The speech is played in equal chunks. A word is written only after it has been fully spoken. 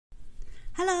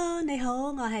你好，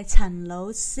我係陳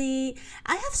老師。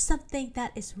I have something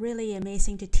that is really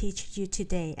amazing to teach you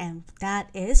today, and that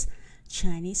is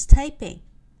Chinese typing.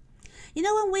 You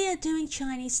know, when we are doing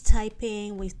Chinese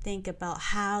typing, we think about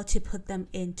how to put them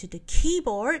into the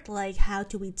keyboard, like how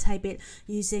do we type it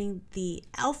using the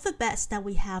alphabets that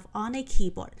we have on a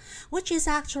keyboard, which is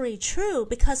actually true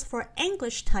because for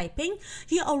English typing,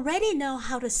 you already know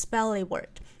how to spell a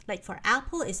word. Like for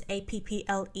apple, it's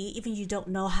A-P-P-L-E. Even you don't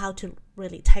know how to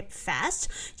really type fast,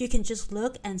 you can just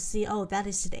look and see, oh, that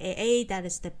is the A, that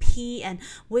is the P, and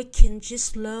we can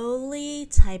just slowly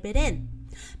type it in.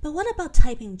 But what about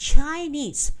typing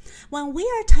Chinese? When we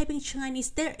are typing Chinese,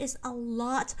 there is a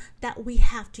lot that we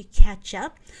have to catch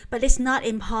up, but it's not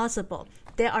impossible.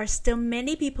 There are still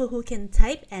many people who can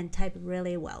type and type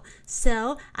really well.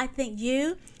 So I think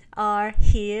you are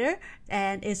here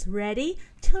and is ready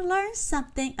to learn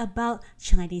something about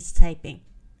Chinese typing.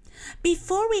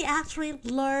 Before we actually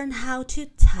learn how to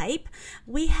type,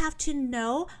 we have to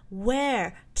know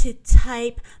where to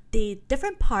type the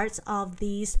different parts of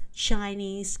these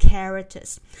Chinese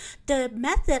characters. The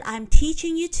method I'm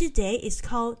teaching you today is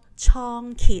called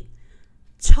Cangjie.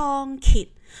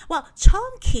 Cangjie. Well,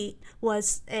 Cangjie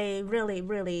was a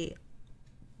really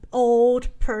old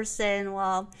person,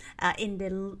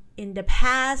 in the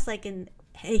past, like in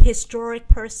a historic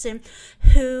person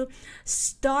who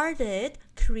started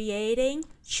creating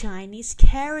Chinese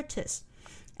characters.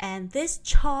 And this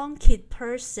Cangjie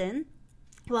person,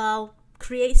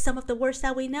 creates some of the words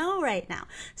that we know right now.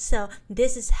 So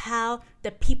this is how the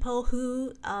people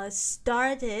who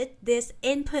started this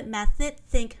input method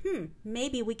think,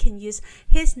 maybe we can use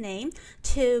his name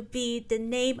to be the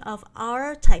name of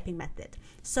our typing method.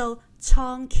 So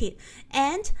Cangjie.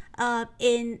 And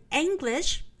in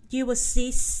English, you will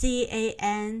see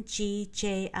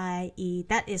Cangjie.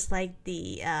 That is like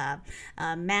the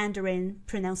Mandarin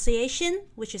pronunciation,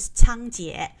 which is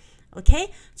Cangjie.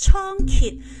 Okay,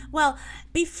 Cangjie. Well,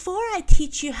 before I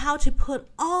teach you how to put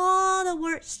all the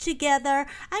words together,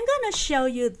 I'm going to show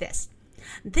you this.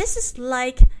 This is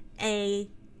like a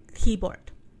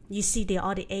keyboard. You see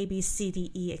all the A, B, C,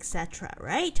 D, E, etc.,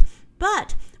 right?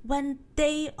 But when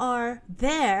they are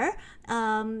there,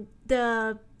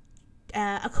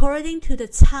 according to the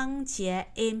Cangjie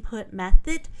input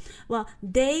method,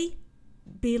 they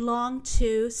belong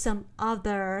to some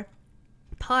other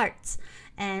parts.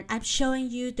 And I'm showing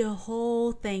you the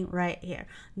whole thing right here.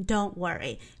 Don't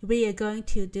worry. We are going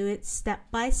to do it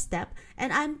step by step.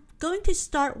 And I'm going to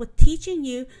start with teaching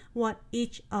you what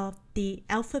each of the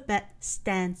alphabet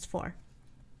stands for.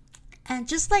 And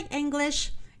just like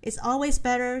English, it's always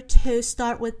better to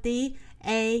start with the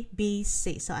A, B,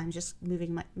 C. So I'm just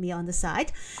moving me on the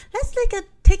side. Let's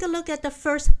take a look at the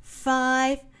first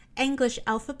 5 English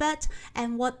alphabet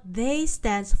and what they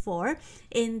stands for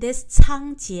in this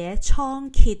Cangjie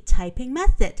typing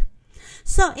method.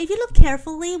 So if you look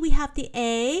carefully, we have the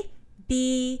A,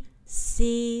 B,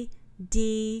 C,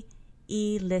 D,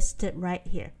 E listed right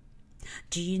here.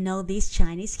 Do you know these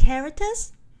Chinese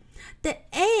characters? The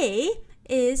A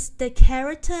is the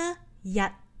character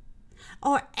yat,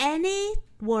 or any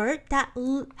word that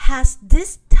has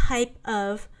this type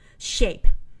of shape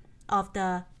of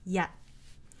the yat.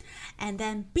 And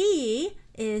then B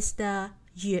is the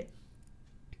yue,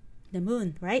 the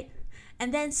moon, right?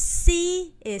 And then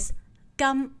C is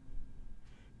gum.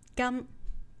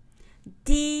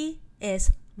 D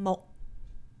is mok.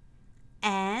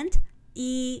 And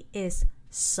E is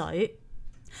sui.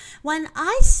 When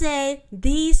I say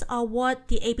these are what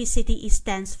the ABCDE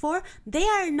stands for, they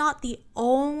are not the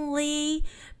only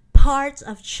parts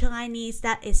of Chinese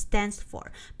that it stands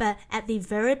for. But at the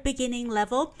very beginning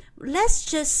level, let's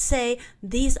just say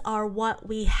these are what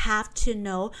we have to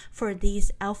know for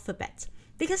these alphabets.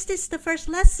 Because this is the first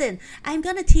lesson, I'm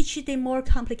going to teach you the more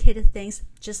complicated things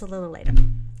just a little later.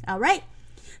 All right?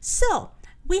 So,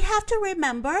 we have to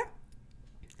remember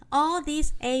all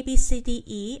these A, B, C, D,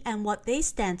 E and what they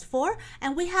stand for,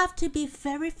 and we have to be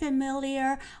very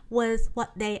familiar with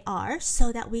what they are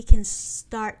so that we can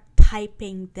start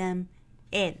typing them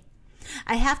in.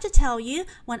 I have to tell you,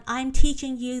 when I'm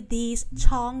teaching you these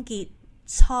Cangjie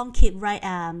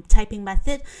typing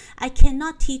method, I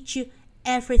cannot teach you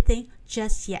everything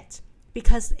just yet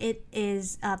because it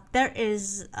is there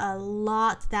is a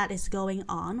lot that is going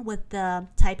on with the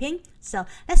typing. So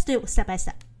let's do it step by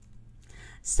step.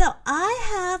 So I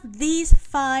have these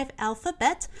 5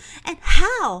 alphabets, and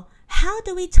how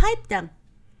do we type them?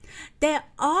 There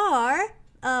are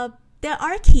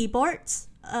keyboards,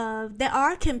 there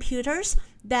are computers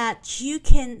that you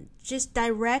can just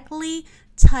directly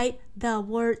type the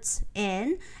words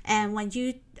in, and when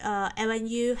you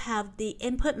have the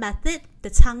input method, the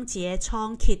Cangjie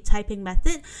Chongkit typing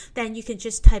method, then you can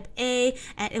just type A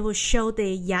and it will show the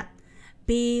yat.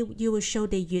 B, you will show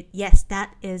the yut. Yes,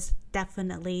 that is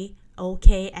definitely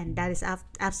okay, and that is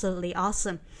absolutely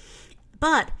awesome.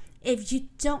 But if you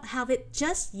don't have it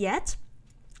just yet,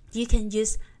 you can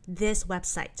use this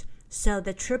website. So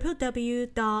the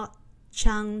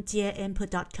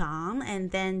www.changjieInput.com,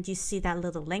 and then you see that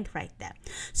little link right there.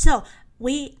 So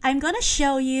I'm going to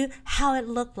show you how it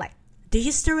looked like. Do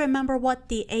you still remember what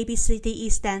the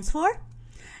ABCDE stands for?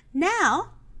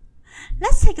 Now,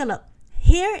 let's take a look.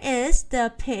 Here is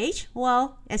the page.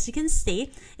 Well, as you can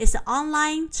see, it's the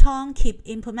online Chongkit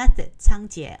input method,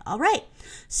 Cangjie. All right.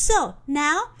 So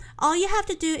now, all you have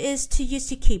to do is to use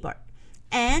your keyboard.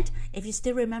 And if you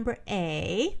still remember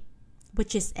A,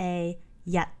 which is a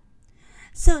yat.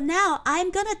 So now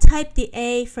I'm going to type the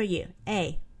A for you.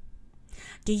 A.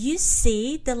 Do you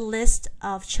see the list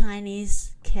of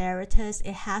Chinese characters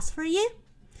it has for you?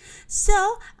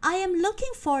 So I am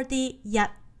looking for the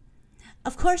yat.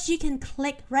 Of course, you can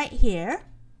click right here.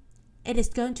 It is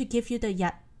going to give you the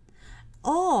yat.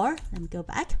 Or, let me go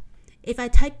back. If I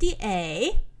type the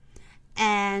A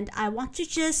and I want to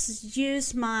just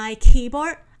use my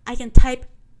keyboard, I can type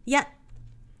yat.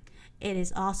 It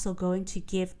is also going to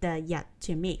give the yat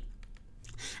to me.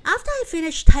 After I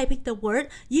finish typing the word,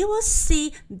 you will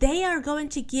see they are going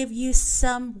to give you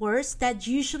some words that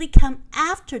usually come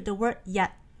after the word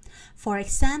yat. For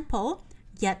example,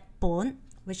 Yatbon,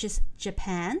 which is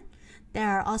Japan. There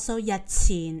are also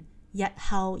Yatqin,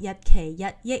 Yathao, Yatke,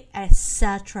 Yatyik,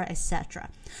 etc., etc.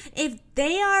 If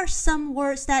they are some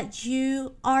words that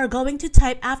you are going to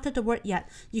type after the word yat,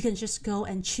 you can just go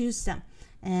and choose them.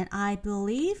 And I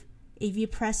believe if you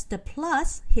press the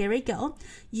plus, here we go,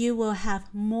 you will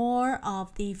have more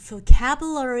of the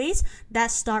vocabularies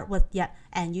that start with yat,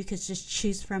 and you can just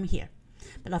choose from here.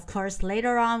 But of course,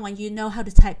 later on, when you know how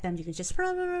to type them, you can just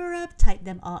type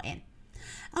them all in.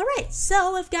 All right,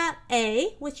 so we've got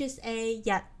A, which is a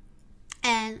yat.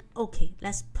 And okay,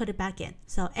 let's put it back in.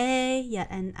 So A, yat,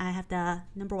 and I have the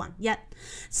number 1, yat.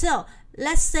 So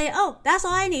let's say, oh, that's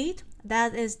all I need.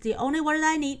 That is the only word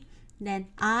I need. Then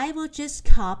I will just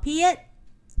copy it.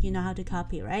 You know how to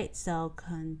copy, right? So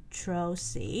Control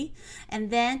C. And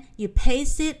then you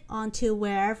paste it onto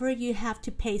wherever you have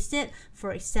to paste it.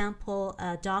 For example,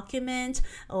 a document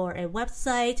or a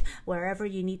website, wherever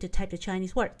you need to type the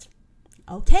Chinese words.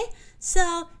 Okay,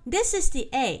 so this is the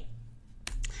A.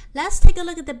 Let's take a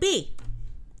look at the B.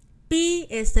 B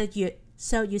is the yut.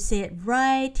 So you see it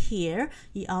right here.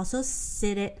 You also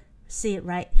see it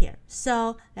right here.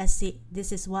 So let's see.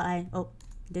 This is what I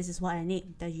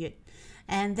need, the yut.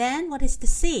 And then what is the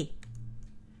C?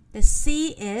 The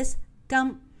C is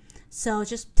gum. So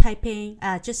just typing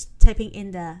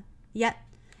in the yat,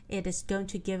 it is going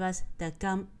to give us the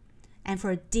gum. And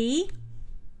for D,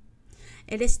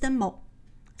 it is the mo.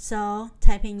 So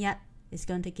typing yat is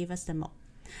going to give us the mo.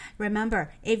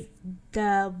 Remember, if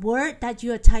the word that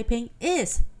you are typing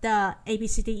is the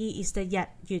ABCDE is the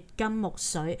yat, yut, gum, mok,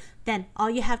 sui, then all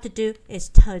you have to do is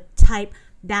to type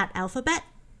that alphabet.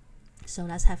 So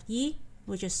let's have yi,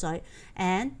 which is sui,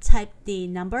 and type the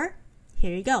number.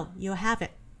 Here you go. You'll have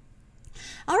it.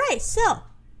 All right. So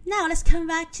now let's come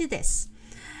back to this.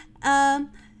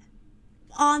 On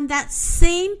that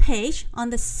same page, on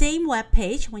the same web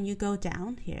page, when you go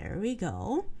down, here we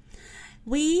go.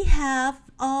 We have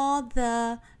all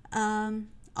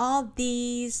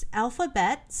these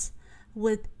alphabets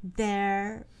with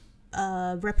their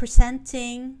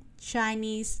representing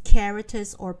Chinese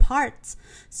characters or parts.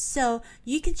 So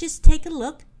you can just take a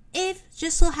look. If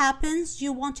just so happens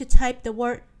you want to type the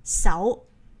word Sao,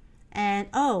 and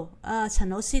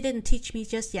Chanosi didn't teach me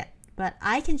just yet, but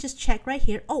I can just check right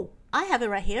here. Oh, I have it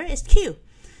right here. It's Q.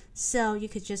 So you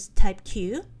could just type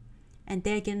Q, and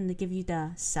they're going to give you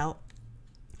the Sao.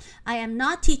 I am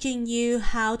not teaching you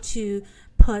how to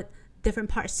put different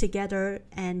parts together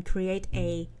and create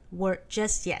a word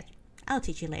just yet. I'll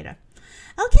teach you later.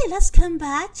 Okay, let's come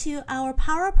back to our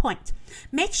PowerPoint.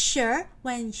 Make sure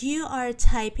when you are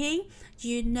typing,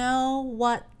 you know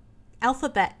what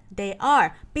alphabet they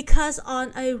are, because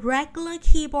on a regular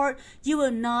keyboard, you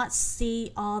will not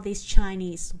see all these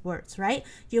Chinese words, right?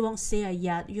 You won't see a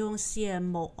yat, you won't see a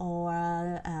mo or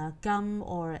a gum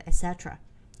or etc.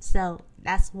 So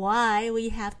that's why we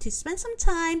have to spend some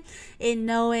time in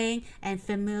knowing and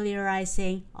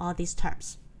familiarizing all these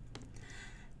terms.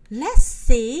 Let's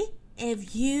see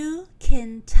if you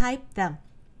can type them.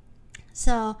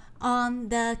 So on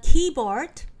the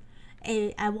keyboard,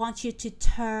 I want you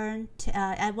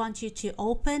to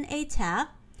open a tab.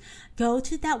 Go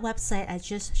to that website I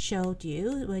just showed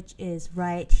you, which is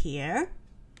right here.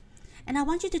 And I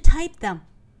want you to type them.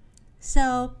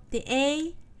 So the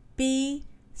A, B,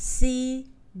 C,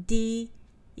 D,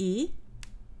 E,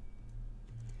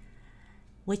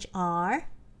 which are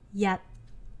Nhật,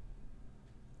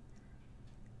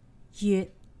 Việt,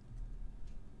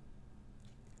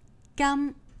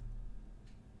 Căm,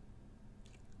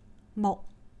 Mộc,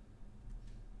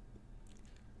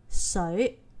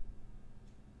水,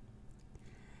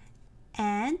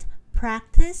 and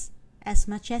practice as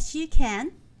much as you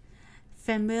can.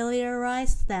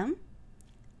 Familiarize them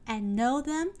and know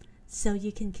them so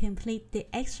you can complete the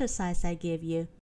exercise I give you.